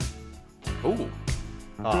Ooh.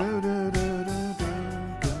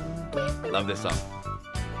 Love this song.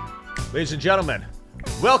 Ladies and gentlemen,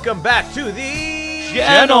 welcome back to the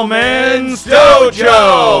Gentleman's Dojo.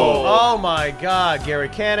 Oh my God, Gary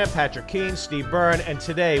Cannon, Patrick Keane, Steve Byrne, and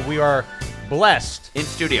today we are blessed In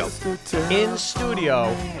studio.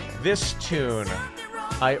 This tune,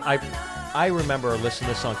 I remember listening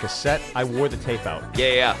to this on cassette. I wore the tape out.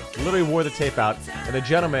 Yeah. Literally wore the tape out. And the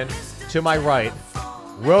gentleman to my right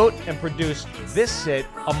wrote and produced this hit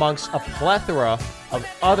amongst a plethora of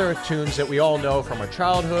other tunes that we all know from our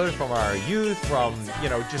childhood, from our youth, from,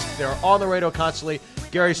 just they're on the radio constantly.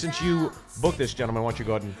 Gary, since you booked this gentleman, why don't you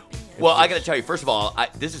go ahead and... Well, I got to tell you, first of all,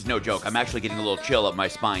 this is no joke. I'm actually getting a little chill up my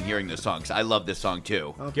spine hearing this song, because I love this song,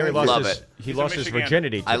 too. Okay. Gary love lost his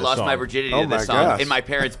virginity to I the lost song. my virginity to this song in my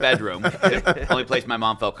parents' bedroom. The only place my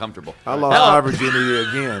mom felt comfortable. I lost my virginity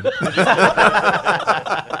again.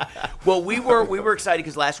 Well, we were excited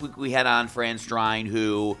because last week we had on Fran Strine,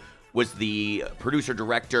 who was the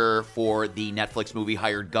producer-director for the Netflix movie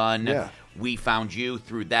Hired Gun. Yeah. We found you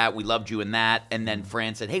through that. We loved you in that. And then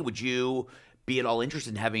Fran said, hey, would you be at all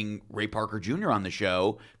interested in having Ray Parker Jr. on the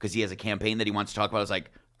show? Because he has a campaign that he wants to talk about. I was like,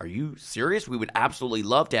 are you serious? We would absolutely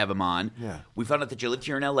love to have him on. Yeah. We found out that you lived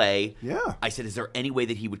here in L.A. Yeah. I said, is there any way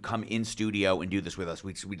that he would come in studio and do this with us?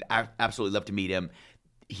 We'd absolutely love to meet him.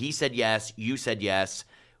 He said yes. You said yes.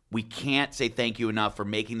 We can't say thank you enough for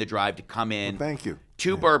making the drive to come in. Well, thank you.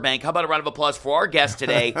 To Burbank. How about a round of applause for our guest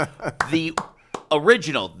today, the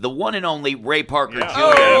original, the one and only Ray Parker Jr.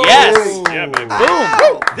 Oh, yes. Yeah, baby.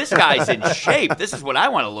 Boom. This guy's in shape. This is what I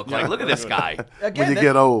want to look like. Look at this guy. When you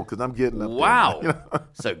get old, because I'm getting up Wow. there.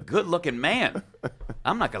 It's a good-looking man.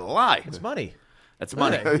 I'm not going to lie. It's money. That's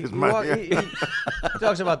money. It's money. He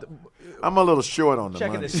talks about I'm a little short on the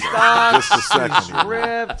checking money. the stocks, Just a second.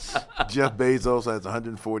 scripts. Jeff Bezos has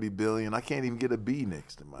 140 billion. I can't even get a B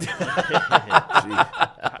next to mine.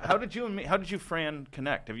 How did you Fran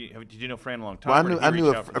connect? Did you know Fran a long time? Well, or did I he knew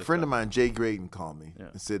reach a out for friend this of stuff? mine, Jay Graydon, called me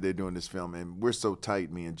and said they're doing this film, and we're so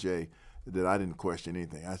tight, me and Jay, that I didn't question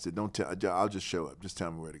anything. I said, "Don't tell. I'll just show up. Just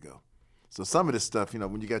tell me where to go." So some of this stuff,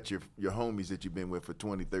 when you got your homies that you've been with for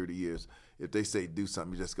 20, 30 years, if they say do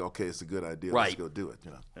something, you just go, okay, it's a good idea. Right. Let's go do it.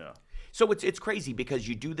 Yeah. So it's crazy because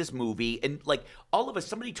you do this movie, and like all of us,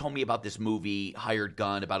 somebody told me about this movie, Hired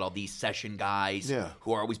Gun, about all these session guys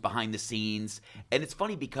who are always behind the scenes. And it's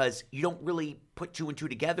funny because you don't really put two and two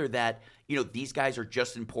together that, these guys are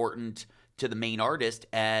just important to the main artist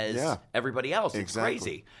as everybody else. It's Exactly.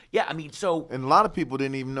 crazy. Yeah, I mean, so... And a lot of people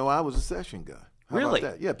didn't even know I was a session guy. How Really?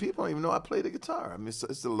 about that? Yeah, people don't even know I play the guitar. I mean,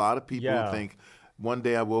 it's a lot of people who think... One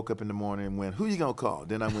day I woke up in the morning and went, who you going to call?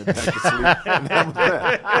 Then I went back to sleep. And that was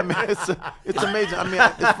that. I mean, it's amazing. I mean,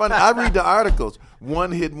 it's funny. I read the articles,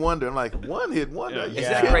 one hit wonder. I'm like, one hit wonder? Yeah. Are you Is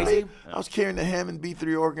that kidding crazy? me? I was carrying the Hammond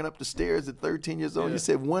B3 organ up the stairs at 13 years old. You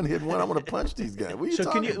said one hit wonder? I want to punch these guys. What are you So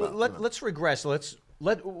talking can you about? let's regress.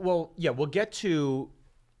 We'll get to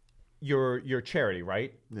your charity,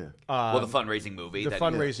 right? Yeah. the fundraising movie. The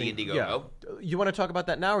fundraising. The Indiegogo. Yeah. You want to talk about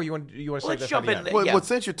that now, or you want to say Let's that jump for the in. end? Well, Yeah. well,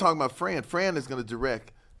 since you're talking about Fran is going to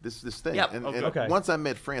direct this thing. Yep. And, Okay. and once I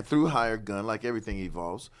met Fran through Hired Gun, like everything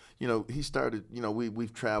evolves, he started,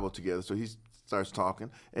 we've traveled together, so he starts talking,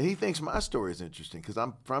 and he thinks my story is interesting because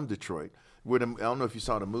I'm from Detroit. I don't know if you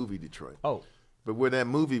saw the movie Detroit. Oh. But where that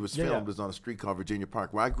movie was filmed yeah. was on a street called Virginia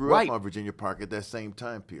Park, where I grew Right. up on Virginia Park at that same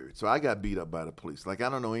time period. So I got beat up by the police. Like, I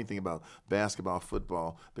don't know anything about basketball,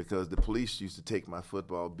 football, because the police used to take my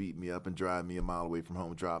football, beat me up, and drive me a mile away from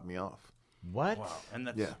home, drop me off. What? Wow.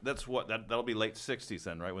 And Yeah. that's what that'll be late 60s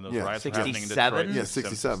then, right? When those Yeah. riots were happening in 67? Detroit. Yeah,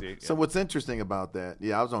 67. So what's interesting about that,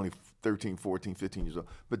 I was only 13, 14, 15 years old.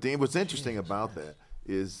 But then what's interesting about that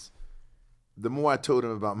is the more I told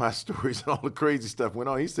him about my stories and all the crazy stuff went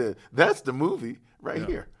on, he said, that's the movie right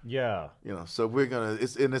here. Yeah. So we're going to,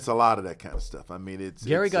 it's a lot of that kind of stuff. I mean,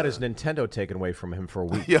 Gary it's, got his Nintendo taken away from him for a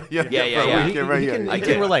week. Yeah. for a week, He right, can, yeah, he yeah. can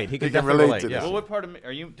relate. He can can definitely relate to Yeah. this. Well, what part of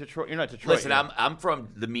are you Detroit? You're not Detroit. Listen, you're- I'm from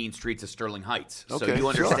the mean streets of Sterling Heights, so Okay, you sure,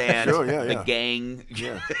 understand sure, yeah, the yeah. gang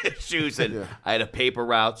Yeah. issues, and Yeah. I had a paper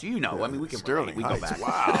route. So I mean, we can Sterling we go Heights. back.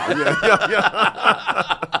 Wow.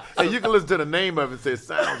 yeah. And you can listen to the name of it and say it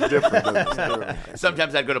sounds different. doesn't it? Sterling Heights.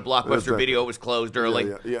 Sometimes I'd go to Blockbuster That's right. Video. It was closed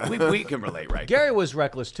early. Yeah. We can relate, right? Gary was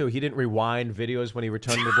reckless too. He didn't rewind videos when he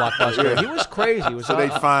returned to Blockbuster. He was crazy. He was So they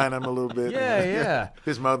fine him a little bit. Yeah.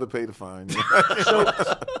 His mother paid the fine.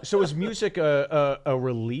 So was music a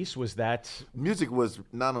release? Was that Music was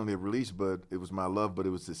not only a release, but it was my love, but it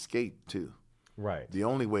was escape too. right? The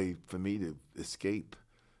only way for me to escape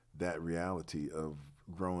that reality of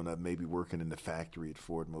growing up, maybe working in the factory at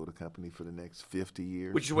Ford Motor Company for the next 50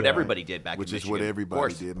 years. Which is what everybody did back in Michigan. Which is what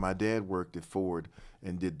everybody did. My dad worked at Ford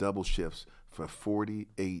and did double shifts for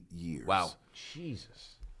 48 years. Wow.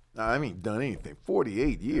 Jesus. I mean, done anything.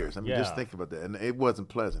 48 years. I mean, just think about that. And it wasn't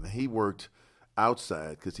pleasant. And he worked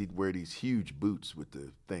outside because he'd wear these huge boots with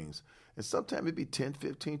the things. And sometimes it'd be 10,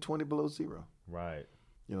 15, 20 below zero. Right.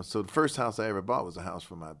 So the first house I ever bought was a house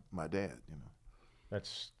for my dad,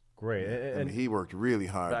 That's great. And he worked really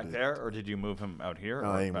hard. Back there, or did you move him out here?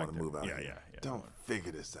 No, I didn't want to move out here. Yeah. Don't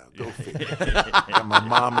figure this out. Go figure it out. My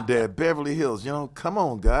mom and dad, Beverly Hills. Come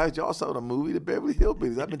on, guys. Y'all saw the movie, The Beverly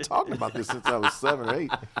Hillbillies. I've been talking about this since I was 7 or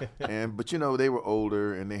 8. But, they were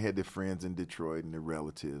older, and they had their friends in Detroit and their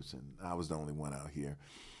relatives, and I was the only one out here.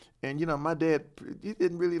 And, my dad, he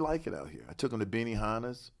didn't really like it out here. I took him to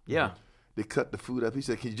Benihana's. Yeah. They cut the food up. He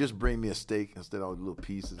said, "Can you just bring me a steak instead of all the little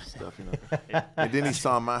pieces and stuff?" And then he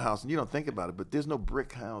saw my house, and you don't think about it, but there's no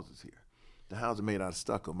brick houses here. The houses are made out of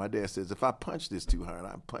stucco. My dad says, "If I punch this too hard,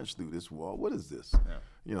 I punch through this wall. What is this?"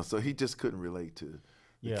 Yeah. So he just couldn't relate to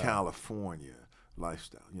the California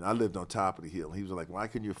lifestyle. I lived on top of the hill. He was like, "Why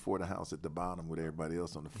couldn't you afford a house at the bottom with everybody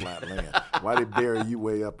else on the flat land? Why they bury you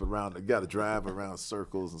way up around? You got to drive around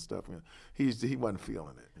circles and stuff." He wasn't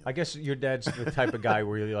feeling it. I guess your dad's the type of guy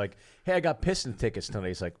where you're like, "Hey, I got Piston tickets tonight."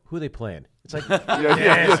 He's like, "Who are they playing?" It's like,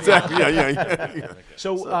 exactly. Yeah.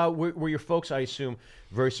 So were your folks, I assume,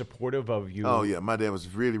 very supportive of you? Oh yeah, my dad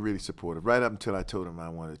was really, really supportive. Right up until I told him I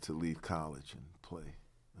wanted to leave college and play.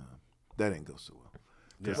 That didn't go so well.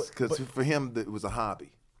 Because for him, it was a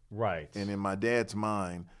hobby. Right. And in my dad's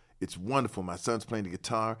mind, it's wonderful. My son's playing the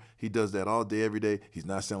guitar. He does that all day, every day. He's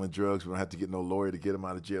not selling drugs. We don't have to get no lawyer to get him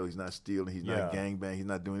out of jail. He's not stealing. He's not gangbang. He's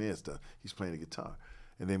not doing any of that stuff. He's playing the guitar.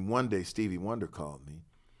 And then one day, Stevie Wonder called me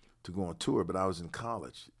to go on tour, but I was in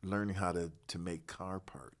college learning how to make car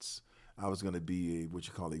parts. I was going to be what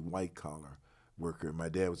you call a white-collar worker. My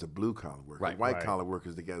dad was a blue-collar worker. Right. White-collar worker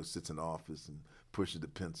is the guy who sits in the office and pushes the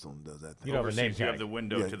pencil and does that thing. You don't have a name tag. You have the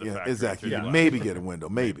window to the factory. Exactly. Maybe get a window.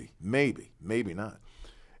 Maybe not.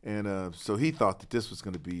 And so he thought that this was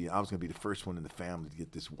going to be, I was going to be the first one in the family to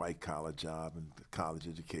get this white-collar job and college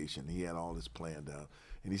education. He had all this planned out.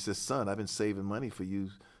 And he says, "Son, I've been saving money for you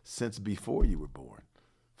since before you were born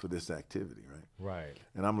for this activity," right? Right.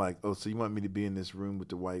 And I'm like, "Oh, so you want me to be in this room with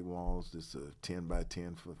the white walls, this 10 by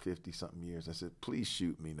 10 for 50-something years?" I said, "Please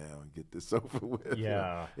shoot me now and get this over with."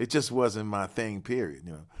 Yeah. It just wasn't my thing, period.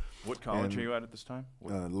 What college are you at this time?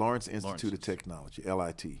 Lawrence Institute of Technology,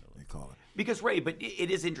 LIT, they call it. Because, Ray, but it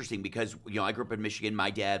is interesting because, I grew up in Michigan.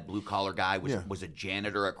 My dad, blue-collar guy, was a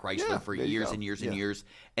janitor at Chrysler for years and years and years.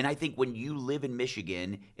 And I think when you live in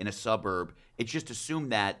Michigan in a suburb, it's just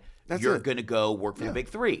assumed that you're going to go work for the big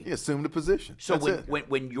three. Yeah, assume the position. So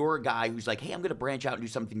when you're a guy who's like, "Hey, I'm going to branch out and do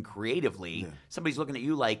something creatively," somebody's looking at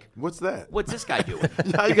you like, "What's that? What's this guy doing?"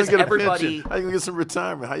 How you going to get a pension? How you going to get some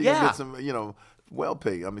retirement? How you going to get some, well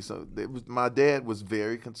paid? I mean, my dad was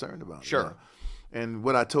very concerned about it. Sure. And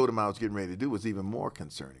what I told him I was getting ready to do was even more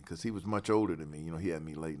concerning because he was much older than me. He had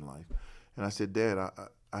me late in life. And I said, "Dad,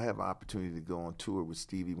 I have an opportunity to go on tour with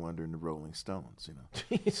Stevie Wonder and the Rolling Stones."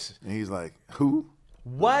 Jeez. And he's like, "Who?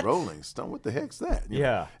 What? Rolling Stone? What the heck's that?"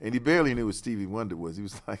 Yeah. And he barely knew what Stevie Wonder was. He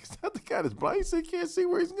was like, "Is that the guy that's blind?" He said, "He can't see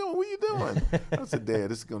where he's going. What are you doing?" I said, "Dad,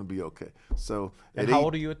 this is going to be okay." So and how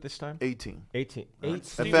old are you at this time? 18. 18. In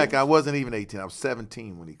fact, I wasn't even 18. I was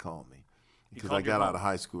 17 when he called me because I got out of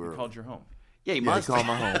high school early. He called your home. Yeah, he called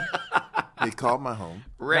my home. He called my home.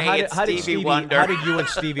 Ray, how did Stevie Wonder. How did you and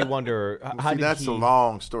Stevie Wonder? That's a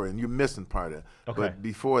long story, and you're missing part of it. Okay. But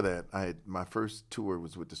before that, my first tour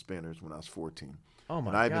was with the Spinners when I was 14. Oh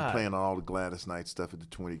my and I'd God. been playing on all the Gladys Knight stuff at the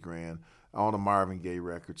 20 Grand, all the Marvin Gaye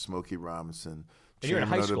records, Smokey Robinson, and you're in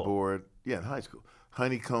high Chairman of the school. Board. Yeah, in high school.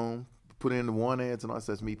 Honeycomb, put in the one ads and all that.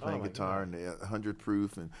 That's me playing guitar and the 100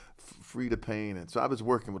 Proof and Free to Pain. And so I was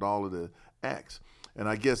working with all of the acts. And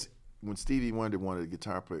I guess when Stevie Wonder wanted a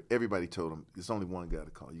guitar player, everybody told him, "There's only one guy to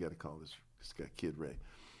call. You got to call this guy, Kid Ray."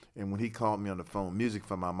 And when he called me on the phone, Music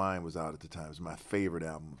from My Mind was out at the time. It was my favorite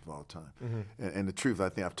album of all time. Mm-hmm. And the truth, I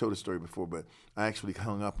think I've told the story before, but I actually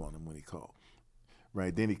hung up on him when he called.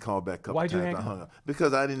 Right, then he called back a couple times. I hung up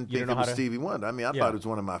because I didn't think it was Stevie Wonder. I mean, I thought it was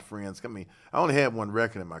one of my friends. I mean, I only had one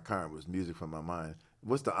record in my car. It was Music from My Mind.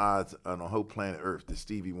 What's the odds on the whole planet Earth that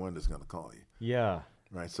Stevie Wonder's going to call you? Yeah.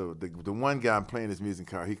 Right, so the one guy I'm playing his music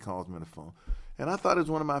car, he calls me on the phone. And I thought it was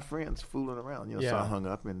one of my friends fooling around, so I hung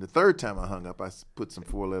up. And the third time I hung up, I put some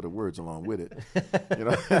 4-letter words along with it.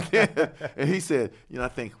 And he said, I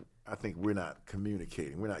think we're not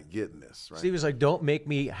communicating. We're not getting this, right? Steve was like, "Don't make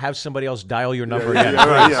me have somebody else dial your number again.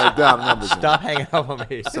 Dial the number again. Stop hanging up on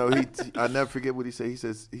me." So I never forget what he said. He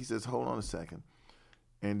says, "Hold on a second."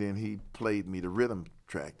 And then he played me the rhythm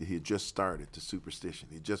track that he had just started to Superstition.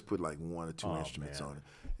 He just put like 1 or 2 instruments on it.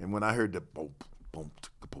 And when I heard the boom, boom,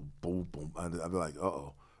 boom, boom, boom, I'd be like,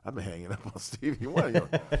 uh-oh, I've been hanging up on Stevie Wonder.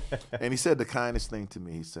 And he said the kindest thing to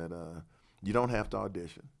me. He said, you don't have to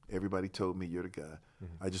audition. Everybody told me you're the guy.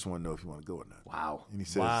 I just want to know if you want to go or not. Wow. And he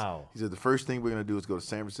says, he said, the first thing we're going to do is go to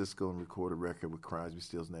San Francisco and record a record with Crosby,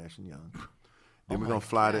 Stills, Nash and Young. Then we're going to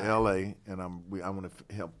fly to L.A., and I want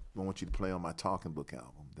to help. I want you to play on my Talking Book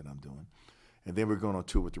album that I'm doing. And then we're going on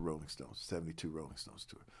tour with the Rolling Stones, 72 Rolling Stones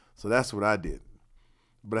tour. So that's what I did.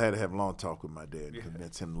 But I had to have a long talk with my dad and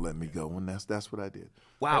convince him to let me go, and that's what I did.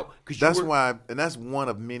 Wow. That's why, and that's one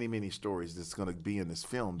of many, many stories that's going to be in this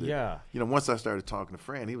film. That, once I started talking to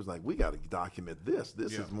Fran, he was like, we got to document this.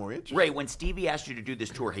 This is more interesting. Ray, when Stevie asked you to do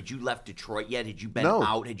this tour, had you left Detroit yet? Had you been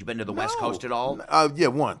out? Had you been to the West Coast at all? Yeah,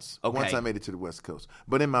 once. Okay. Once I made it to the West Coast.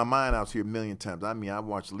 But in my mind, I was here a million times. I mean, I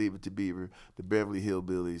watched Leave It to Beaver, the Beverly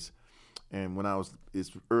Hillbillies, and when I was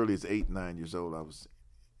as early as 8, 9 years old, I was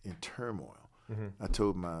in turmoil. I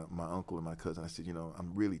told my uncle and my cousin, I said,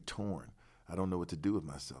 I'm really torn. I don't know what to do with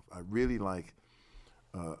myself. I really like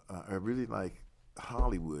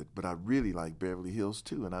Hollywood, but I really like Beverly Hills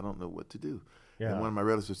too, and I don't know what to do. Yeah. And one of my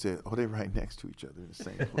relatives said, they're right next to each other in the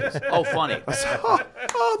same place. Oh, funny. I said,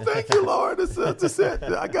 thank you, Lord. That's it.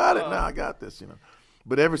 I got it now. I got this,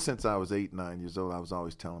 But ever since I was 8, 9 years old, I was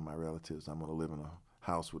always telling my relatives I'm going to live in a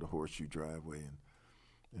house with a horseshoe driveway and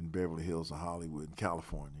in Beverly Hills or Hollywood in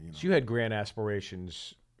California. So you had grand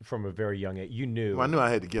aspirations from a very young age. You knew. Well, I knew I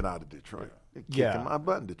had to get out of Detroit. Kicking my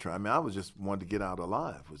butt in Detroit. I mean, I was just wanted to get out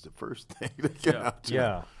alive was the first thing to get out.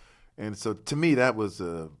 Yeah. And so to me, that was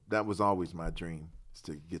always my dream, is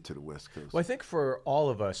to get to the West Coast. Well, I think for all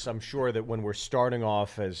of us, I'm sure that when we're starting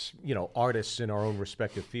off as artists in our own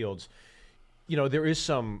respective fields, there is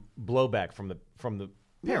some blowback from the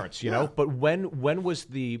parents, you know. But when was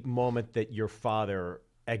the moment that your father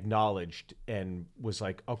acknowledged and was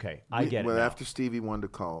like, okay, I get it. Well, now. after Stevie Wonder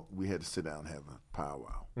called, we had to sit down and have a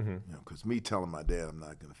powwow. Because me telling my dad I'm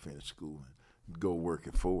not going to finish school and go work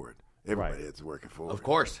at Ford. Everybody had to work at Ford. Of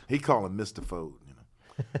course. He called him Mr. Ford,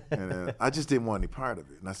 And I just didn't want any part of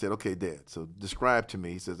it. And I said, okay, Dad, so describe to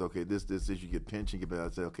me. He says, okay, this, you get pension, you get better. I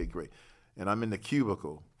said, okay, great. And I'm in the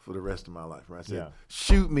cubicle for the rest of my life. Right? I said,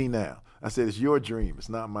 shoot me now. I said, it's your dream. It's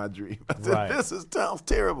not my dream. I said, this sounds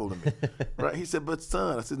terrible to me. Right? He said, but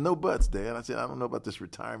son, I said, no buts, Dad. I said, I don't know about this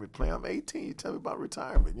retirement plan. I'm 18. You tell me about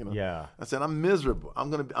retirement. Yeah. I said, I'm miserable.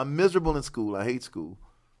 I'm miserable in school. I hate school.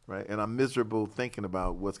 Right? And I'm miserable thinking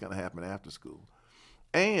about what's going to happen after school.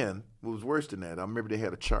 And what was worse than that, I remember they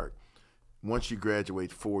had a chart. Once you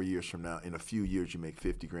graduate 4 years from now, in a few years you make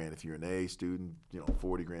 $50,000 if you're an A student,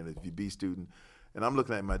 $40,000 if you're a B student. And I'm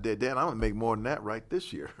looking at my dad, I'm going to make more than that right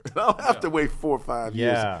this year. I don't have to wait 4 or 5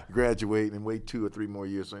 years to graduate and wait 2 or 3 more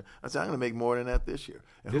years. I said, I'm going to make more than that this year.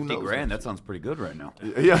 And $50,000, that sounds pretty good right now.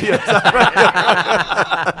 Yeah.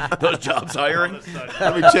 Those jobs hiring.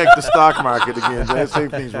 Let me check the stock market again. That same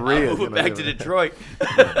thing's real. Moving back to Detroit.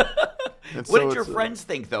 What did your friends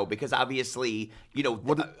think, though? Because obviously,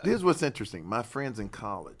 here's what's interesting. My friends in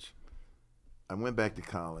college, I went back to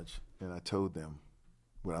college, and I told them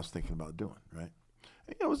what I was thinking about doing, right?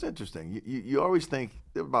 And, it was interesting. You always think,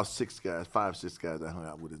 there were about 6 guys I hung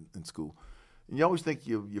out with in school. And you always think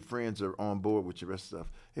your friends are on board with your rest of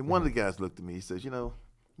stuff. And one of the guys looked at me, he says,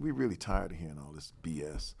 we're really tired of hearing all this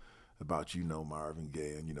BS about, Marvin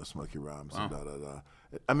Gaye and, Smokey Robinson, da-da-da.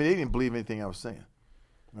 I mean, they didn't believe anything I was saying.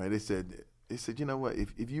 Right? They said, you know what?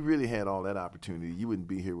 If you really had all that opportunity, you wouldn't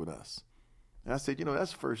be here with us. And I said,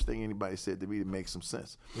 that's the first thing anybody said to me that makes some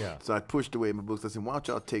sense. Yeah. So I pushed away my books. I said, why don't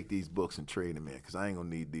y'all take these books and trade them in? Because I ain't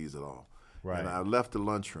going to need these at all. Right. And I left the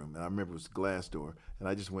lunchroom, and I remember it was a glass door, and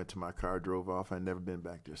I just went to my car, drove off. I've never been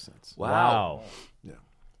back there since. Wow. Yeah.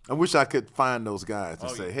 I wish I could find those guys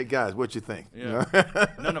and say, hey, guys, what you think? Yeah.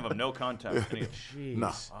 None of them, no contact. Jeez. No.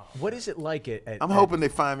 Wow. What is it like I'm hoping they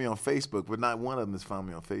find me on Facebook, but not one of them has found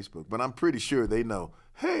me on Facebook. But I'm pretty sure they know,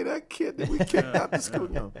 hey, that kid that we kicked out of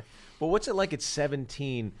school. Well, what's it like at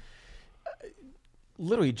 17?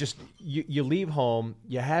 Literally, just you leave home,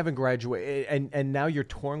 you haven't graduated, and now you're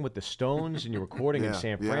touring with the Stones and you're recording in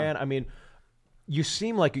San Fran. I mean, you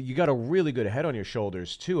seem like you got a really good head on your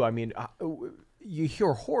shoulders, too. I mean, you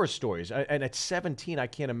hear horror stories, and at 17, I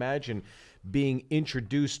can't imagine being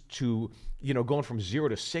introduced to, going from 0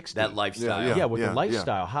 to 60. That lifestyle. The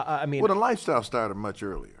lifestyle. Yeah. Well, the lifestyle started much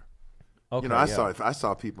earlier. Okay, I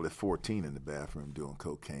saw people at 14 in the bathroom doing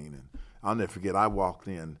cocaine, and I'll never forget, I walked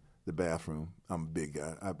in the bathroom. I'm a big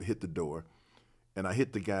guy. I hit the door, and I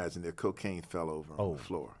hit the guys, and their cocaine fell over on the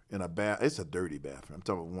floor. In a it's a dirty bathroom. I'm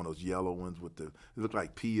talking about one of those yellow ones with it look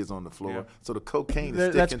like pee is on the floor. Yeah. So the cocaine is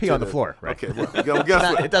sticking That's pee on the floor, right? Okay, well, guess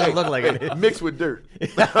what? It doesn't look like it. Mixed with dirt.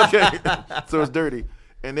 Okay, so it's dirty.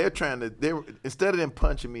 And instead of them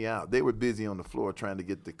punching me out, they were busy on the floor trying to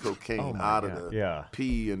get the cocaine out of the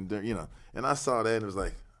pee and And I saw that and it was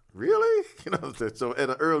like, really? So at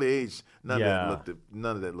an early age, none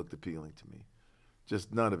of that looked appealing to me.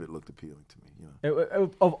 Just none of it looked appealing to me.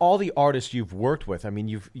 Of all the artists you've worked with, I mean,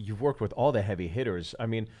 you've worked with all the heavy hitters. I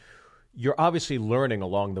mean, you're obviously learning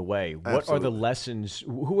along the way. What are the lessons?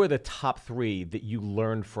 Who are the top 3 that you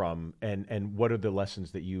learned from, and what are the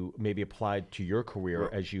lessons that you maybe applied to your career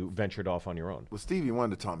as you ventured off on your own? Well, Stevie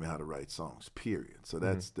Wonder taught me how to write songs, period. So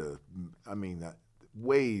that's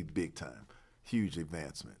way big time, huge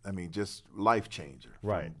advancement. I mean, just life changer.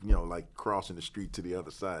 Right. Like crossing the street to the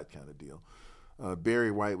other side kind of deal.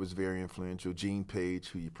 Barry White was very influential. Gene Page,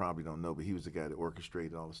 who you probably don't know, but he was the guy that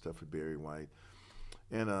orchestrated all the stuff with Barry White.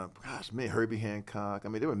 And, Herbie Hancock. I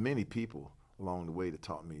mean, there were many people along the way that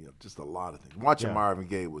taught me just a lot of things. Watching Marvin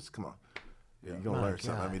Gaye was, come on, you're going to learn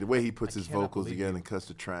something. I mean, the way he puts his vocals together and cuts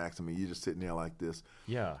the tracks, I mean, you're just sitting there like this.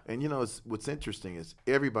 Yeah. And, what's interesting is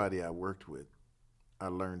everybody I worked with, I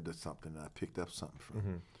learned something and I picked up something from.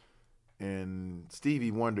 Mm-hmm. And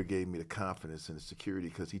Stevie Wonder gave me the confidence and the security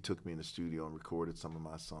because he took me in the studio and recorded some of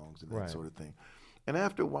my songs and that sort of thing. And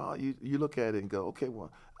after a while, you look at it and go, okay,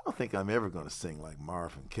 well, I don't think I'm ever going to sing like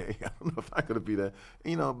Marvin Gaye. I don't know if I'm going to be that.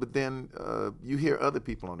 But then you hear other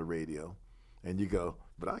people on the radio, and you go,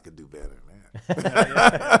 but I could do better than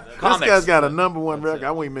that. This guy's got a #1 record.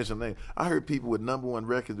 I won't even mention names. I heard people with #1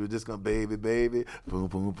 records were just going, baby, baby, boom,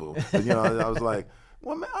 boom, boom. And, I was like,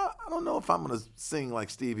 well, man, I don't know if I'm going to sing like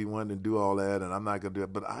Stevie Wonder and do all that, and I'm not going to do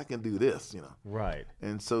it, but I can do this, Right.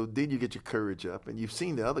 And so then you get your courage up, and you've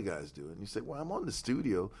seen the other guys do it, and you say, well, I'm on the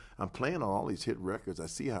studio. I'm playing on all these hit records. I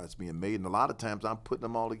see how it's being made, and a lot of times I'm putting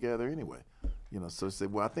them all together anyway. So I say,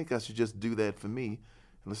 well, I think I should just do that for me, and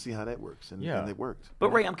let's see how that works. And it worked. But,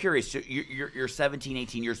 Ray, I'm curious. So you're 17,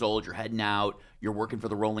 18 years old. You're heading out. You're working for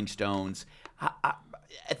the Rolling Stones.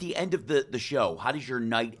 At the end of the show, how does your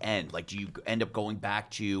night end? Like, do you end up going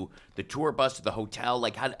back to the tour bus, to the hotel?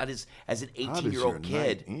 Like, how does, as an 18-year-old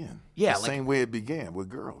kid? The same way it began, with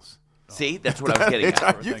girls. See, that's what I was getting at.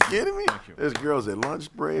 Are you kidding me? There's girls at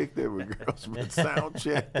lunch break. There were girls with sound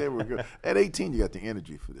check. There were girls. At 18, you got the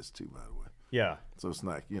energy for this too, by the way. Yeah. So it's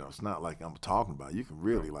like, it's not like I'm talking about it. You can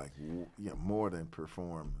really more than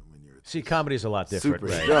perform when you're. See, comedy's a lot different,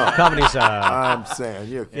 Ray. Yeah. Comedy's I'm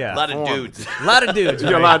saying, a lot of dudes. A lot of dudes.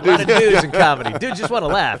 A lot of dudes in comedy. Dudes just want to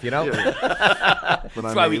laugh,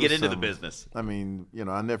 That's why we get into the business. I mean,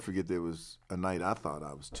 I never forget there was a night I thought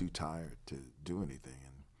I was too tired to do anything.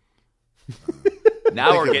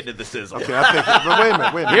 Now we're getting to the sizzle. Okay, but wait a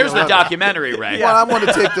minute. Here's the documentary, Ray. Well, I want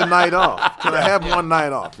to take the night off. Can I have one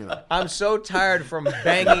night off? I'm so tired from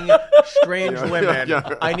banging strange women.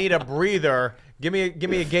 I need a breather. Give me a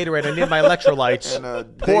Gatorade. I need my electrolytes.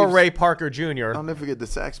 And, poor Ray Parker Jr. I'll never forget the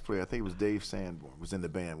sax player. I think it was Dave Sanborn was in the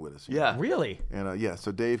band with us. Yeah, really. And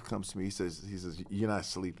so Dave comes to me. He says, you're not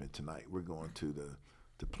sleeping tonight. We're going to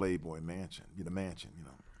the Playboy Mansion. The mansion,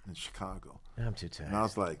 in Chicago. I'm too tired. And I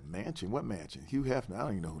was like, mansion? What mansion? Hugh Hefner. I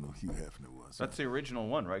don't even know who Hugh Hefner was. That's the original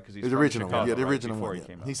one, right? Because he's the original Chicago, one. Yeah, the right? original Before one. He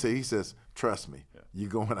came out. He says, trust me, you're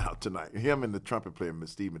going out tonight. Him and the trumpet player,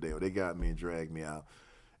 Steve Medeo, they got me and dragged me out.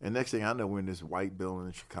 And next thing I know, we're in this white building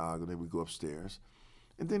in Chicago. Then we go upstairs.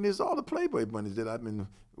 And then there's all the Playboy bunnies that I've been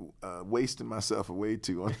wasting myself away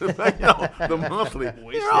to on the monthly.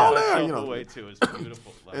 They're all there, away to is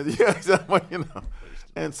beautiful. Yeah, exactly.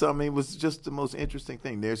 And so, I mean, it was just the most interesting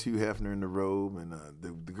thing. There's Hugh Hefner in the robe, and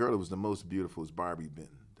the girl that was the most beautiful was Barbie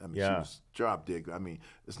Benton. I mean, she was drop dead. I mean,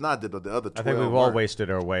 it's not that the other 12 I think we've all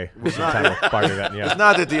wasted our way. It's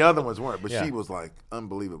not that the other ones weren't, but she was, like,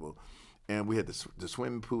 unbelievable. And we had the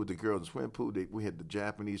swimming pool with the girls in the swimming pool. We had the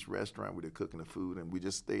Japanese restaurant where they're cooking the food, and we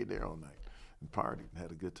just stayed there all night and partied and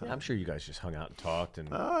had a good time. Yeah, I'm sure you guys just hung out and talked and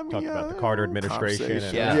talked about the Carter administration. And,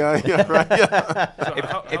 So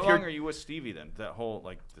how long are you with Stevie then? That whole,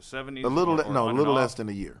 like, the 70s? A little less than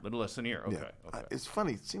a year. A little less than a year, okay. Yeah. It's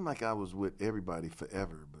funny. It seemed like I was with everybody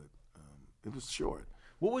forever, but it was short.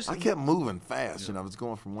 I kept moving fast, I was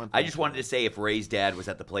going from one thing. I just wanted to say if Ray's dad was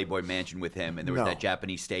at the Playboy Mansion with him and there was that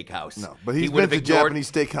Japanese steakhouse. No, but he's been to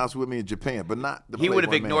Japanese steakhouse with me in Japan, but not the Playboy He would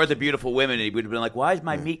have ignored Mansion. the beautiful women, and he would have been like, why is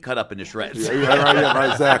my meat cut up into shreds?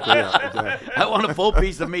 Exactly. I want a full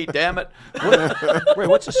piece of meat, damn it. Ray,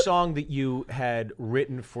 what's a song that you had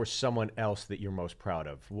written for someone else that you're most proud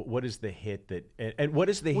of? What is the hit that, and what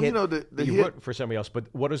is the hit the you hit, wrote for somebody else, but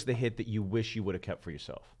what is the hit that you wish you would have kept for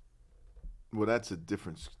yourself? Well, that's a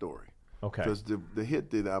different story. Okay. Because the hit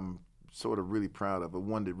that I'm sort of really proud of, the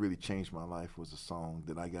one that really changed my life, was a song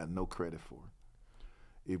that I got no credit for.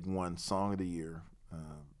 It won Song of the Year,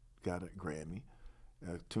 got a Grammy.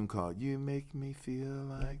 A tune called "You Make Me Feel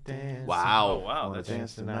Like Dancing." Wow. Oh, wow. That's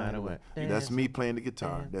That's the night away. That's me playing the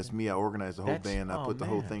guitar. That's me. I organized the whole band. I put the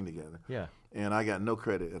whole thing together. Yeah. And I got no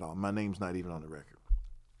credit at all. My name's not even on the record.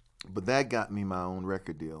 But that got me my own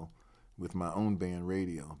record deal with my own band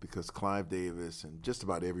radio, because Clive Davis and just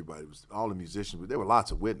about everybody, all the musicians, there were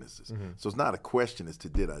lots of witnesses. So it's not a question as to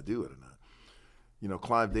did I do it or not. You know,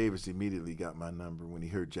 Clive Davis immediately got my number when he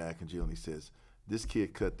heard Jack and Jill, and he says, "This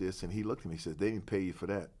kid cut this," and he looked at me and says, "They didn't pay you for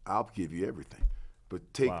that. I'll give you everything. But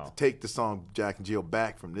take the song Jack and Jill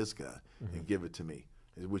back from this guy and give it to me,"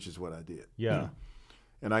 which is what I did. Yeah.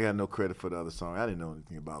 And I got no credit for the other song. I didn't know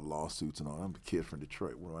anything about lawsuits and all. I'm a kid from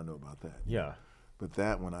Detroit. What do I know about that? Yeah. But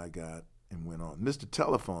that one I got and went on. Mr.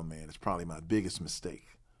 Telephone Man is probably my biggest mistake.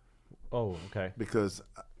 Oh, okay. Because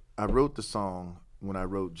I wrote the song when I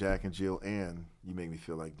wrote Jack and Jill and You Make Me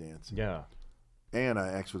Feel Like Dancing. Yeah. And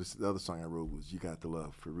the other song I wrote was You Got the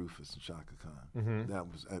Love for Rufus and Shaka Khan.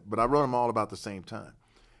 But I wrote them all about the same time.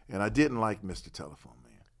 And I didn't like Mr. Telephone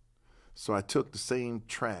Man. So I took the same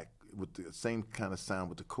track with the same kind of sound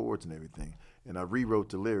with the chords and everything, and I rewrote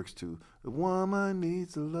the lyrics to "The woman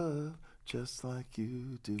needs a love just like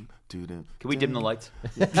you do." Can we dim the lights?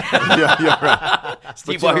 yeah, right.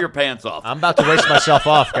 Steve, while your pants off. I'm about to waste myself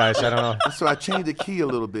off, guys. I don't know. So I changed the key a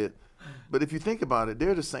little bit, but if you think about it,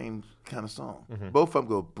 they're the same kind of song. Both of them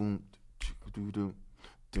go boom, doo doo.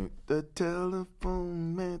 The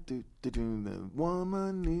telephone man, the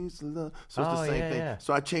woman needs love. So it's the same thing. Yeah.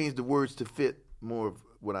 So I changed the words to fit more of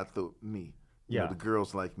what I thought me. You know, the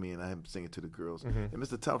girls like me, and I am singing to the girls. And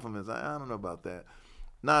Mr. Telephone Man is like, I don't know about that.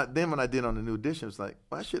 Now, then when I did on the New Edition, it's like,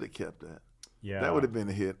 well, I should have kept that. Yeah. That would have been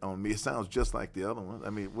a hit on me. It sounds just like the other one.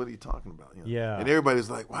 I mean, what are you talking about? You know? Yeah. And everybody's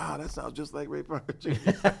like, wow, that sounds just like Ray Parker Jr.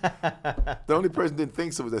 The only person didn't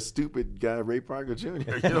think so was that stupid guy, Ray Parker Jr.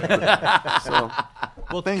 You know?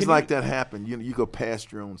 So things like that happen. You go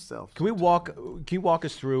past your own self. Can you walk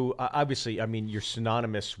us through, obviously, I mean, you're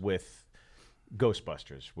synonymous with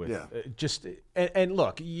Ghostbusters, with and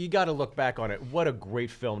look, you got to look back on it. What a great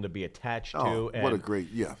film to be attached to! And what a great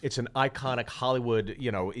It's an iconic Hollywood.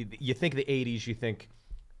 You know, you think the '80s, you think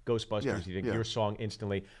Ghostbusters, you think your song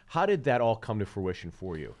instantly. How did that all come to fruition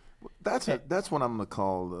for you? That's what I'm gonna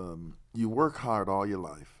call. You work hard all your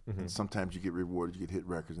life, and sometimes you get rewarded. You get hit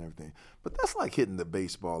records and everything. But that's like hitting the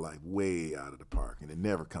baseball like way out of the park, and it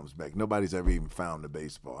never comes back. Nobody's ever even found the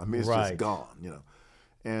baseball. I mean, it's just gone. You know.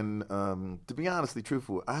 And to be honestly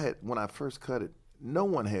truthful, when I first cut it, no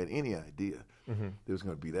one had any idea it was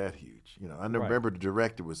going to be that huge. You know, I remember the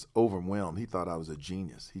director was overwhelmed. He thought I was a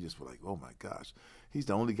genius. He just was like, "Oh my gosh, he's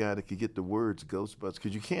the only guy that could get the words Ghostbusters,"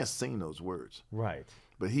 because you can't sing those words. Right.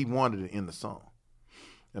 But he wanted it in the song,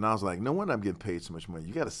 and I was like, "No wonder I'm getting paid so much money.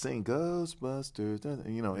 You got to sing Ghostbusters,"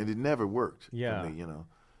 you know, and it never worked for me, you know.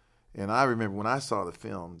 And I remember when I saw the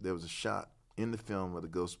film, there was a shot in the film of the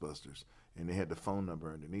Ghostbusters, and they had the phone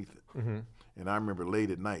number underneath it. And I remember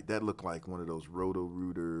late at night, that looked like one of those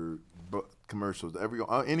Roto-Rooter commercials.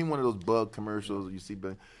 Any one of those bug commercials you see,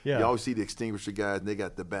 you always see the extinguisher guys, and they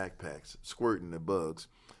got the backpacks squirting the bugs.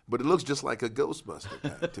 But it looks just like a Ghostbuster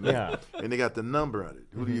guy to me. And they got the number on it.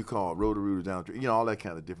 Who do you call? Roto-Rooter down the street. You know, all that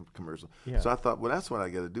kind of different commercial. So I thought, well, that's what I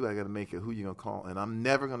got to do. I got to make it who you going to call. And I'm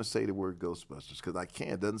never going to say the word Ghostbusters because I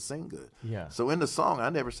can't. It doesn't sing good. So in the song, I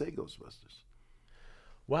never say Ghostbusters.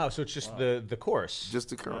 Wow, so it's just the chorus. Just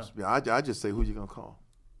the chorus. Yeah, I just say, who you going to call?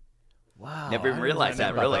 Wow. Never even realized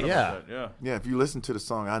that, really. Yeah, if you listen to the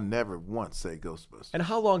song, I never once say Ghostbusters. And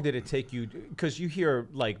how long did it take you? Because you hear,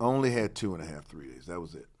 like... Only had 2.5, 3 days. That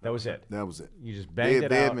was it. That was it? That was it. You just banged it out?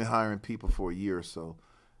 They had been hiring people for a year or so,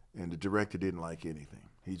 and the director didn't like anything.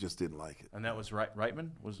 He just didn't like it. And that was Reitman?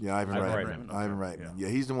 Ivan Reitman. Ivan Reitman. Yeah,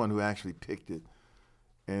 he's the one who actually picked it.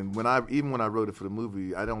 And even when I wrote it for the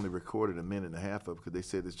movie, I'd only recorded a minute and a half of it because they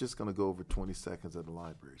said it's just going to go over 20 seconds of the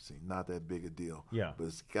library scene. Not that big a deal. Yeah. But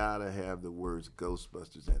it's got to have the words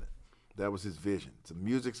Ghostbusters in it. That was his vision. So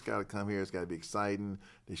music's got to come here. It's got to be exciting.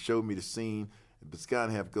 They showed me the scene, but it's got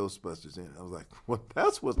to have Ghostbusters in it. I was like, well,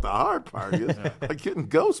 that's what the hard part is, like getting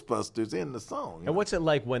Ghostbusters in the song. And what's it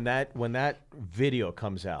like when that video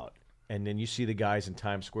comes out and then you see the guys in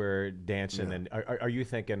Times Square dancing, and are you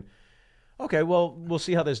thinking, okay, well, we'll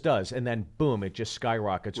see how this does, and then boom, it just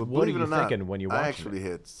skyrockets. Well, what are you thinking when you're watching I actually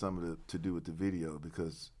had some of to do with the video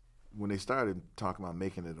because when they started talking about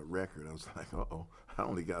making it a record, I was like, uh-oh, I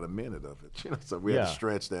only got a minute of it. You know, so we had to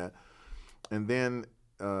stretch that. And then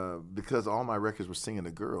because all my records were singing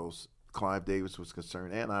to girls, Clive Davis was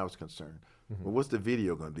concerned, and I was concerned Well, what's the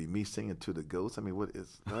video going to be? Me singing to the ghost? I mean, what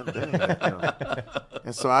is that?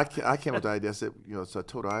 And so I came up with the idea. I said, so I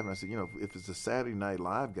told Ivan, I said, if it's a Saturday Night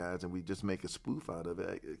Live, guys, and we just make a spoof out of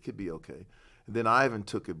it, it could be okay. And then Ivan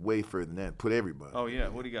took it way further than that, put everybody. Oh, yeah.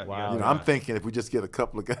 What do you got? Wow. I'm thinking if we just get a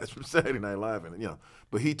couple of guys from Saturday Night Live, and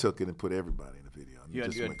but he took it and put everybody in the video. I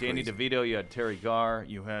mean, you had Danny DeVito, you had Terry Garr,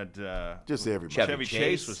 you had just everybody. Chevy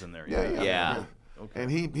Chase was in there. Yeah. Okay.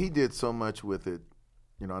 And he did so much with it.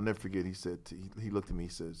 I'll never forget. He said he looked at me. He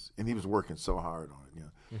says, and he was working so hard on it.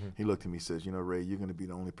 He looked at me. He says, Ray, you're going to be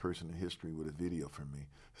the only person in history with a video from me.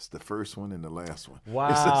 It's the first one and the last one. Wow.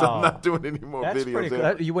 He says, I'm not doing any more That's videos. Pretty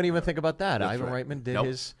cool. You wouldn't even think about that. That's Ivan right. Reitman did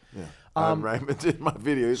his. Yeah. Ivan Reitman did my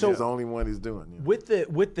video. He's So- the only one he's doing. With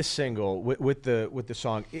the single, with the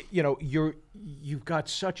song, you've got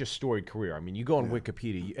such a storied career. I mean, you go on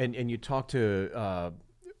Wikipedia and you talk to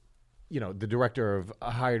the director of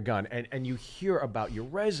A Hired Gun, and you hear about your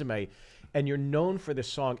resume, and you're known for this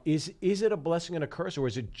song. Is it a blessing and a curse, or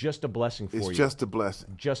is it just a blessing for you? It's just a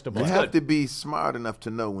blessing. Just a You blessing. have to be smart enough to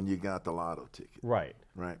know when you got the lotto ticket. Right.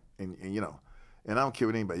 Right. And I don't care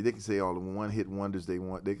what anybody. They can say all the one-hit wonders they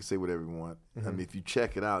want. They can say whatever you want. I mean, if you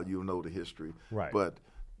check it out, you'll know the history. Right. But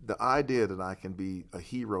the idea that I can be a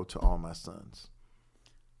hero to all my sons,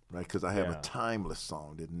 right? Because I have a timeless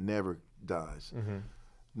song that never dies.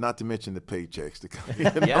 Not to mention the paychecks, the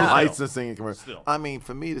licensing and commercial. Still. I mean,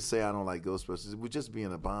 for me to say I don't like Ghostbusters, it would just be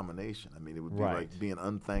an abomination. I mean, it would be like being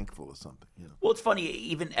unthankful or something. Well, it's funny,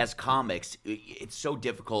 even as comics, it's so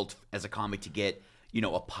difficult as a comic to get,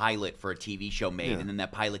 a pilot for a TV show made, and then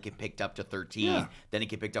that pilot get picked up to 13, then it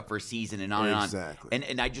get picked up for a season, and on and on. Exactly.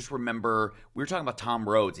 And I just remember, we were talking about Tom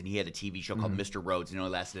Rhodes, and he had a TV show called Mr. Rhodes, and it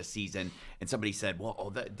only lasted a season, and somebody said,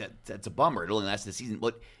 well, that's a bummer, it only lasted a season.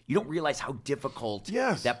 But you don't realize how difficult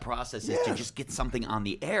that process is to just get something on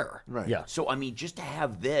the air. Right. Yeah. So, I mean, just to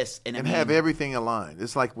have this, and have everything aligned.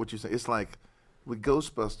 It's like what you say. It's like with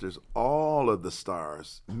Ghostbusters, all of the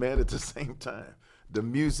stars met at the same time. The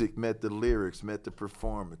music met the lyrics, met the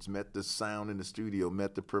performance, met the sound in the studio,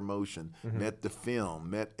 met the promotion, met the film,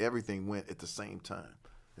 met everything went at the same time.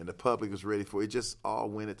 And the public was ready for it. It just all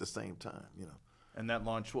went at the same time, And that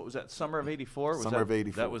launched, what was that, summer of 84? Summer of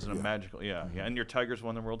 84. That was a magical, And your Tigers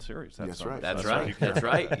won the World Series. That's right. That's right. That's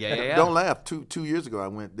right. Yeah. Don't laugh. 2 years ago, I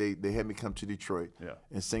went. They had me come to Detroit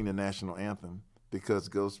and sing the national anthem because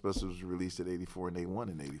Ghostbusters was released at 84 and they won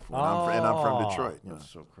in 84. And I'm from Detroit. That's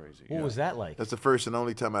so crazy. What was that like? That's the first and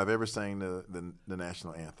only time I've ever sang the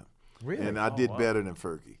national anthem. Really? And I did better than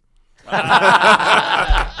Fergie.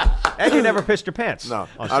 And you never pissed your pants. No.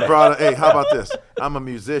 Hey, how about this? I'm a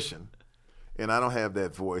musician. And I don't have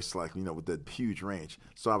that voice like, with that huge range.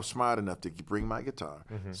 So I was smart enough to bring my guitar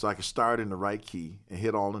so I could start in the right key and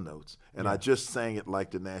hit all the notes. And I just sang it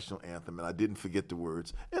like the national anthem, and I didn't forget the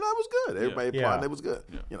words. And I was good. Everybody applauded. It was good.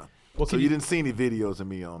 Well, so you didn't see any videos of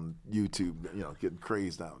me on YouTube, getting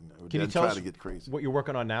crazed out. Can you tell us to get crazy. what you're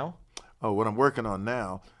working on now? Oh, what I'm working on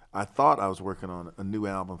now, I thought I was working on a new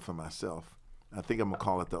album for myself. I think I'm going to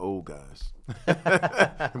call it The Old Guys.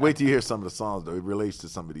 Wait till you hear some of the songs, though. It relates to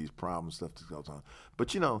some of these problems, stuff that goes on.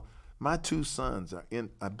 But, my 2 sons are in.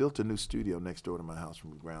 I built a new studio next door to my house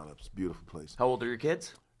from the ground up. It's a beautiful place. How old are your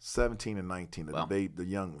kids? 17 and 19, the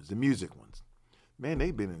young ones, the music ones. Man,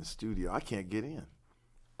 they've been in the studio. I can't get in.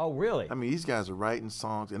 Oh, really? I mean, these guys are writing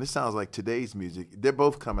songs, and it sounds like today's music. They're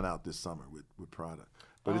both coming out this summer with product.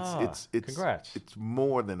 But it's congrats. It's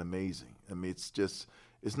more than amazing. I mean,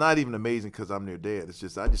 it's not even amazing because I'm their dad. It's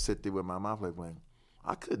just I just sit there with my mouth like,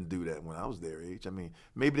 I couldn't do that when I was their age. I mean,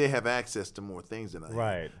 maybe they have access to more things than I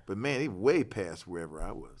have. But, man, they way past wherever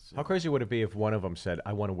I was. How crazy would it be if one of them said,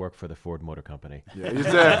 I want to work for the Ford Motor Company? Yeah,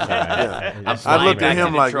 exactly. I looked at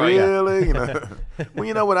him like, really? Well,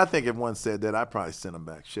 you know what? I think if one said that, I'd probably send them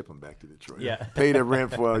back, ship them back to Detroit. Yeah. Pay their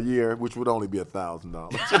rent for a year, which would only be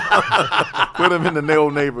 $1,000. Put them in the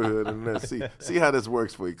old neighborhood and let's see how this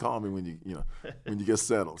works for you. Call me when you get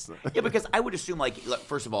settled. So. Yeah, because I would assume, like,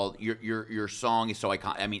 first of all, your song is so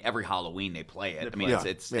iconic. I mean, every Halloween they play it. I mean,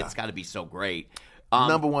 it's got to be so great.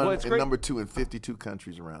 Number one and number 2 in 52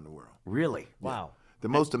 countries around the world. Really? Wow. The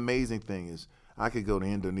most amazing thing is I could go to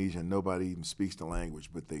Indonesia and nobody even speaks the language,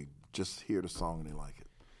 but they just hear the song and they like it.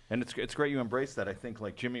 And it's great you embrace that. I think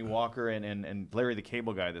like Jimmy Walker and Larry the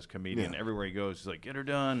Cable Guy, this comedian, everywhere he goes, he's like, get her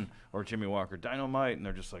done. Or Jimmy Walker, Dynamite. And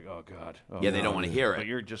they're just like, oh, God. Oh, they don't want to hear it. But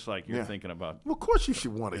you're just like, you're thinking about. Well, of course you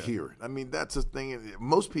should want to hear it. I mean, that's the thing.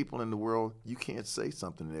 Most people in the world, you can't say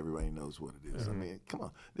something and everybody knows what it is. I mean, come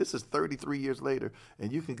on. This is 33 years later,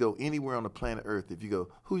 and you can go anywhere on the planet Earth. If you go,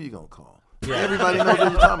 who you going to call? Yeah. Everybody knows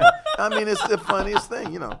what you're talking about. I mean, it's the funniest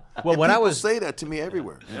thing, Well, when people I was say that to me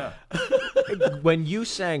everywhere. Yeah. when you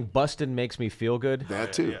sang "Bustin' Makes Me Feel Good,"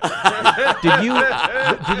 That too.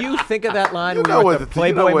 did you think of that line when you were at the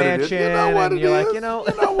Playboy Mansion? And you're like, You know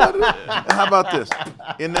what it is. How about this?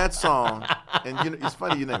 In that song, and it's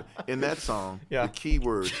funny you name it. In that song, the key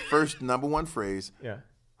words, first number one phrase,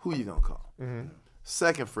 who you gonna call? Mm-hmm.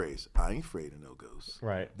 Second phrase, I ain't afraid of no ghosts.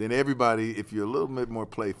 Right. Then everybody, if you're a little bit more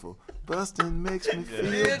playful, bustin' makes me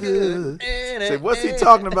feel good. Say, what's he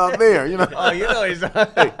talking about there? Oh, he's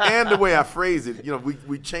hey, and the way I phrase it,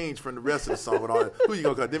 we change from the rest of the song with all that. Who you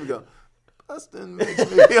gonna call? Then we go, bustin' makes me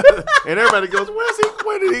feel good. And everybody goes,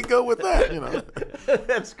 where did he go with that?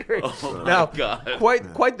 That's great. Oh now, my God.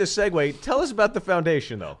 Quite the segue. Tell us about the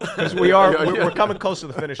foundation, though, because we're coming close to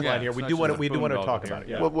the finish line here. We do want to talk about it.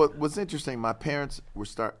 Yeah. Well, what's interesting, my parents were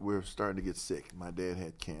starting to get sick. My dad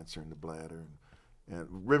had cancer in the bladder, and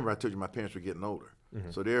remember I told you my parents were getting older,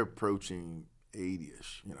 so they're approaching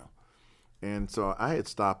 80-ish, and so I had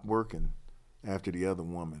stopped working after the other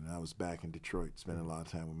woman. I was back in Detroit, spending a lot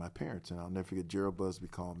of time with my parents, and I'll never forget. Gerald Busby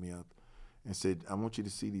called me up and said, "I want you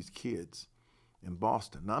to see these kids in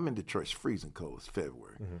Boston." Now I'm in Detroit. It's freezing cold. It's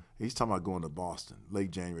February. He's talking about going to Boston,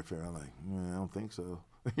 late January, February. I'm like, I don't think so.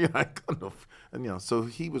 And so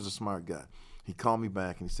he was a smart guy. He called me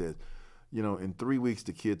back and he said, in 3 weeks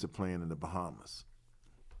the kids are playing in the Bahamas.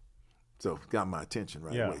 So got my attention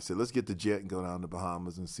right away. He said, let's get the jet and go down to the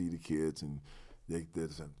Bahamas and see the kids. And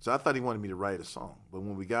so I thought he wanted me to write a song, but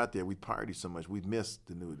when we got there, we partied so much we missed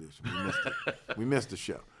the new edition. We missed it. We missed the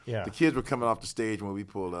show. Yeah. The kids were coming off the stage when we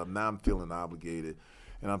pulled up. Now I'm feeling obligated,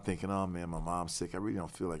 and I'm thinking, oh man, my mom's sick. I really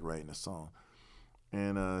don't feel like writing a song.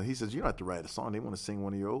 And he says, you don't have to write a song. They want to sing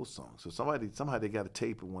one of your old songs. So somehow they got a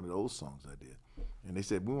tape of one of the old songs I did, and they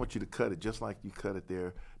said, we want you to cut it just like you cut it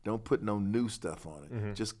there. Don't put no new stuff on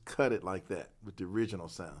it. Just cut it like that with the original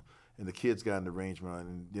sound. And the kids got an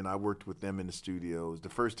arrangement, and I worked with them in the studio. It was the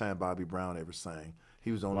first time Bobby Brown ever sang.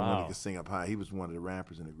 He was the only one that could sing up high. He was one of the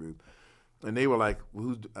rappers in the group. And they were like,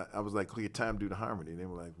 I was like, okay, time to do the harmony. And they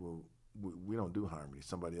were like, well, we don't do harmony.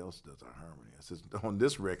 Somebody else does our harmony. I said, on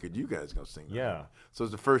this record, you guys going to sing the harmony. So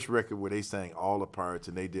it's the first record where they sang all the parts,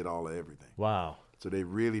 and they did all of everything. Wow. So they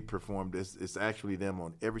really performed this. It's actually them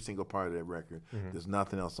on every single part of that record. There's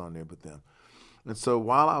nothing else on there but them. And so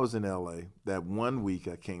while I was in L.A., that 1 week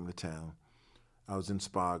I came to town, I was in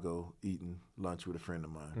Spago eating lunch with a friend of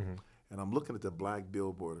mine, and I'm looking at the black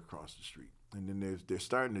billboard across the street. And then they're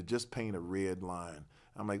starting to just paint a red line.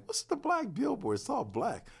 I'm like, what's the black billboard? It's all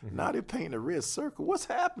black. Now they're painting a red circle. What's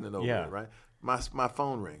happening over there, right? My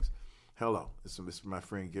phone rings. Hello. It's my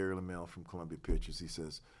friend Gary LaMelle from Columbia Pictures. He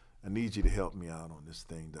says, I need you to help me out on this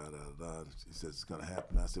thing, He says, it's going to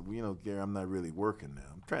happen. I said, well, Gary, I'm not really working now.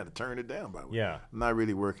 I'm trying to turn it down, by the way. Yeah. I'm not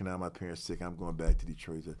really working now. My parents sick. I'm going back to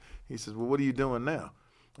Detroit. He says, well, what are you doing now?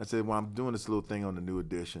 I said, well, I'm doing this little thing on the new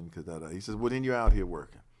edition. He says, well, then you're out here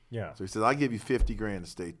working. Yeah. So he says, I'll give you $50,000 to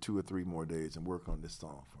stay 2 or 3 more days and work on this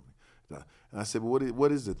song for me. And I said, well,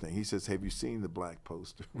 what is the thing? He says, have you seen the black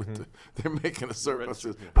poster? They're making a circle. I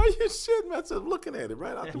said, are you shitting me? I said, looking at it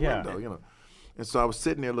right out the window, And so I was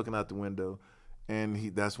sitting there looking out the window,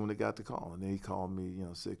 and that's when they got the call. And then he called me,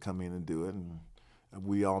 said, come in and do it. And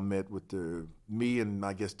we all met with me and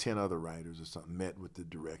I guess 10 other writers or something, met with the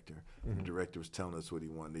director. The director was telling us what he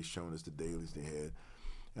wanted. They showing us the dailies they had.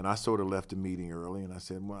 And I sort of left the meeting early, and I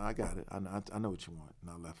said, well, I got it. I know what you want. And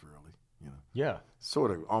I left early, Yeah.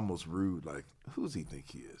 Sort of almost rude, like, who's he think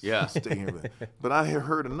he is? Yeah. Stay here. But I had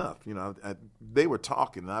heard enough. They were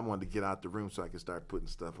talking, and I wanted to get out the room so I could start putting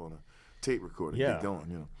stuff on a tape recorder, get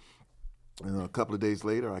going, And a couple of days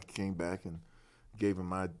later, I came back and gave him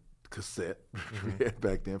my cassette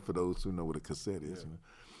back then, for those who know what a cassette is.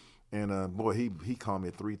 And boy, he called me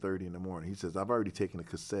at 3:30 in the morning. He says, I've already taken a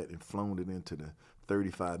cassette and flown it into the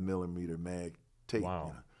 35 millimeter mag tape.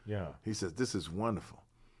 Wow. Yeah. He says, this is wonderful.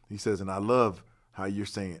 He says, and I love how you're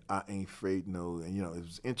saying, I ain't afraid no. And, it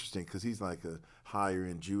was interesting because he's like a higher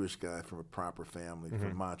end Jewish guy from a proper family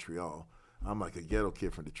from Montreal. I'm like a ghetto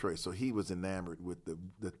kid from Detroit. So he was enamored with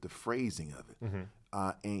the phrasing of it.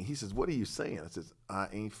 He says, what are you saying? I says, I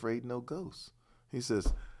ain't afraid no ghosts. He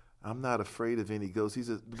says, I'm not afraid of any ghosts. He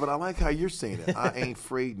says, but I like how you're saying it. I ain't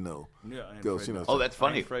afraid no ghosts. Oh, that's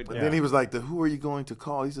funny. But then he was like, who are you going to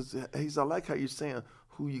call? He says, I like how you're saying,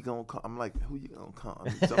 who you going to call? I'm like, who you going to call?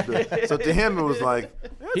 So to him, it was like,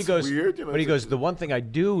 that's weird. But he goes, the one thing I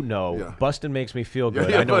do know, busting makes me feel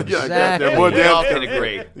good. I know exactly. We all can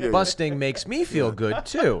agree. Busting makes me feel good,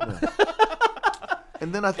 too.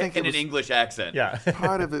 And then I think in an English accent. Yeah.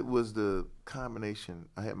 Part of it was the combination.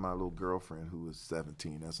 I had my little girlfriend who was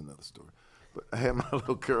 17. That's another story. But I had my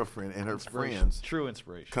little girlfriend and her friends. True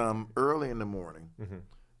inspiration. Come early in the morning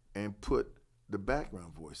and put the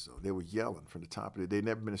background voice, though. They were yelling from the top of it. They'd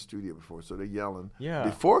never been in a studio before, so they're yelling. Yeah.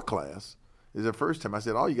 Before class is the first time. I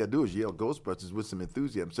said, all you got to do is yell Ghostbusters with some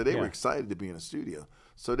enthusiasm. So they were excited to be in a studio.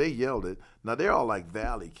 So they yelled it. Now, they're all like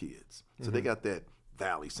Valley kids. So they got that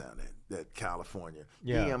Valley sound, that California.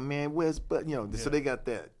 Yeah, man, where's, but, so they got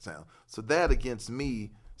that sound. So that against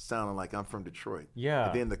me sounding like I'm from Detroit. Yeah.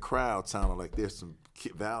 And then the crowd sounded like there's some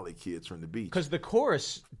Valley kids from the beach. Because the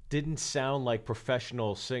chorus didn't sound like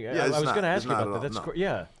professional singing. Yeah, I was going to ask you about that.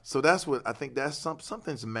 That's So that's what I think. That's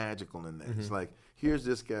something's magical in that. It's like, here's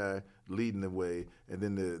this guy leading the way, and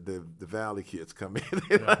then the Valley kids come in. So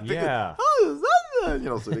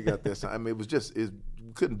they got that sound. I mean, it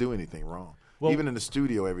couldn't do anything wrong. Well, even in the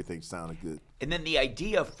studio, everything sounded good. And then the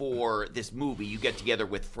idea for this movie, you get together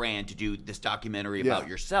with Fran to do this documentary about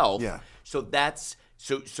yourself. Yeah. So that's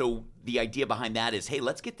so the idea behind that is, hey,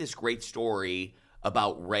 let's get this great story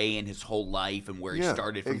about Ray and his whole life and where he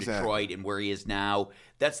started from Detroit and where he is now.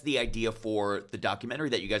 That's the idea for the documentary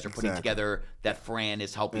that you guys are putting together, that Fran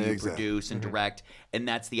is helping you produce and direct. And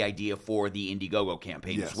that's the idea for the Indiegogo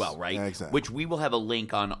campaign as well, right? Exactly. Which we will have a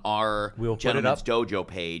link on our Gentleman's Dojo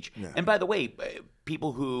page. Yeah. And by the way,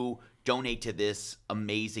 people who donate to this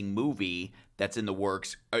amazing movie that's in the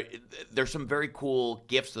works, there's some very cool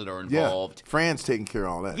gifts that are involved. Yeah. Fran's taking care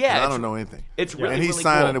of all that. Yeah, I don't know anything. It's really, and he's really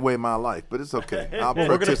signing cool. away my life, but it's okay. We're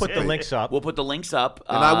going to put the links up. We'll put the links up.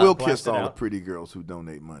 And I will kiss all the pretty girls who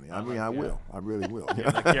donate money. I mean, I will. I really will.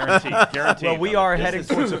 Guaranteed. Well, we are heading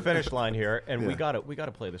towards the finish line here, and we got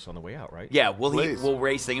to play this on the way out, right? Yeah. Will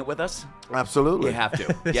Ray sing it with us? Absolutely. You have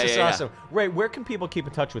to. This is awesome. Ray, where can people keep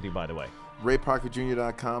in touch with you, by the way?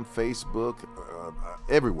 RayParkerJr.com, Facebook,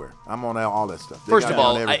 everywhere. I'm on all that stuff. First of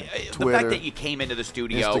all, the fact that you came into the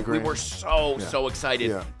studio, Instagram. We were so excited.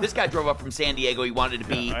 Yeah. This guy drove up from San Diego. He wanted to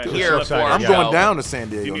be here for our I'm show. Going down to San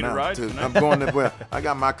Diego you need now. A ride I'm going to. Well, I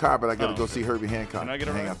got my car, but I got to go see Herbie Hancock. Can I get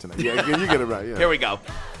a ride? Hang out tonight. Yeah, you get it right. Yeah. Here we go.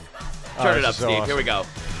 Turn it up, Steve. Awesome. Here we go.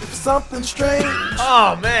 If something strange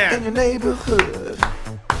in your neighborhood,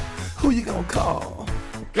 who you gonna call?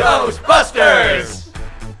 Ghostbusters!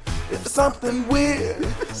 If something weird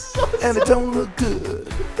and it don't look good,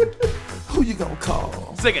 who you gonna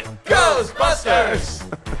call? Sing it. Ghostbusters!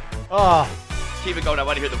 Keep it going. I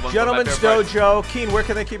want to hear the one. Gentleman's Dojo. Keane, where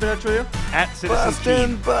can they keep in touch with you? At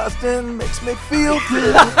Citizen Bustin' makes me feel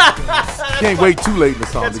good. Can't wait too late in the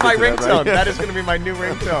song. That's my ringtone. That is going to be my new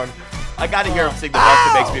ringtone. I got to hear him sing the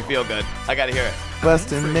Bustin' makes me feel good. I got to hear it.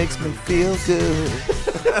 Bustin' makes me feel good.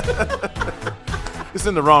 It's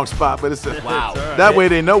in the wrong spot, but it's wow. That way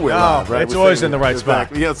they know we're live, right? It's always in the right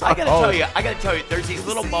spot. Yes. I gotta tell you, there's these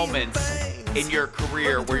little moments in your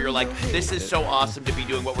career where you're like, this is so awesome to be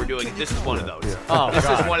doing what we're doing. This is one of those. This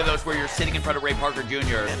is one of those where you're sitting in front of Ray Parker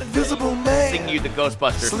Jr. Invisible man singing you the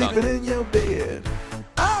Ghostbusters sleeping in your bed.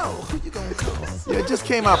 Oh, who you gonna call? Yeah, it just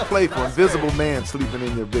came out playful. Invisible man sleeping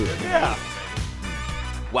in your bed. Yeah.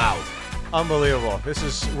 Wow. Unbelievable. This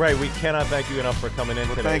is Ray. We cannot thank you enough for coming in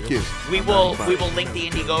today. Thank you. We will link the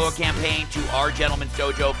Indiegogo campaign to our Gentleman's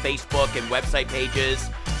Dojo Facebook and website pages.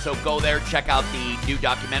 So go there, check out the new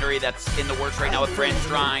documentary that's in the works right now with Fran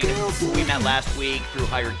Strine. We met last week through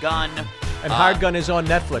Hired Gun. And Hired Gun is on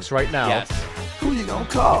Netflix right now. Yes. Who you gonna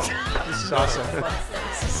call? This is awesome.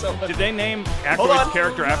 Did they name Aykroyd's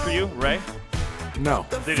character after you, Ray? No.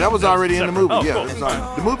 That was already in the movie. Oh, yeah. cool.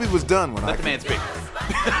 The movie was done when Let the man speak.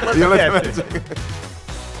 I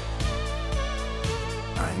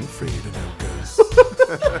ain't afraid of no ghosts.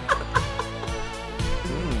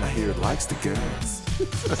 I hear it likes the girls.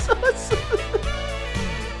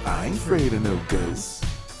 I ain't afraid of no ghosts.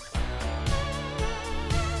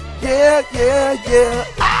 Yeah.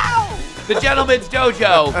 Ow! The Gentleman's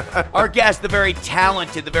Dojo. Our guest, the very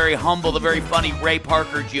talented, the very humble, the very funny Ray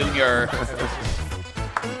Parker Jr.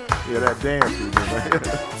 Yeah, that dance.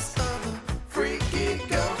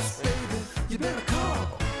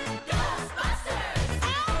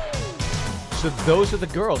 So those are the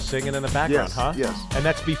girls singing in the background, huh? Yes. And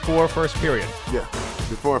that's before first period? Yeah,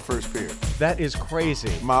 before first period. That is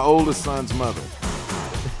crazy. My oldest son's mother.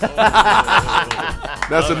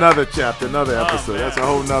 That's another chapter, another episode. That's a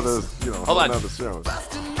whole nother, another show.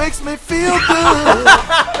 Makes me feel good.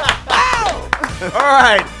 All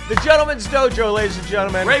right, the Gentleman's Dojo, ladies and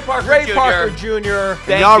gentlemen. Ray Parker Jr.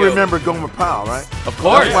 Y'all remember Gomer Powell, right? Of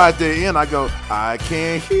course. That's why at the end I go, I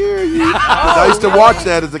can't hear you. Because I used to watch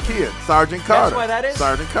that as a kid. Sergeant Carter. That's why that is?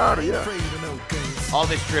 Sergeant Carter, yeah. All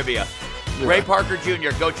this trivia. Yeah. Ray Parker Jr.,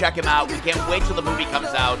 go check him out. We can't wait till the movie comes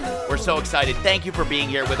out. We're so excited. Thank you for being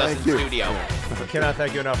here with us in the studio. I cannot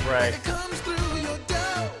thank you enough, Ray.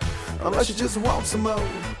 Unless you just want some more,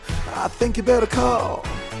 I think you better call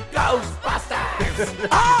Ghostbusters!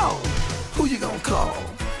 Ow! Who you gonna call?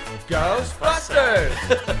 Ghostbusters.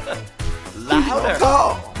 Who you gonna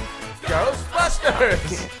call? Ghostbusters.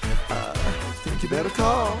 Think you better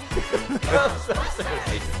call.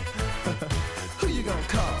 Ghostbusters. Who you gonna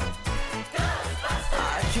call?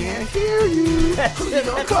 I can't hear you. Who you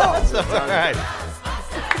gonna call? All right.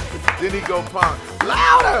 Then he go punk.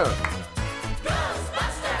 Louder.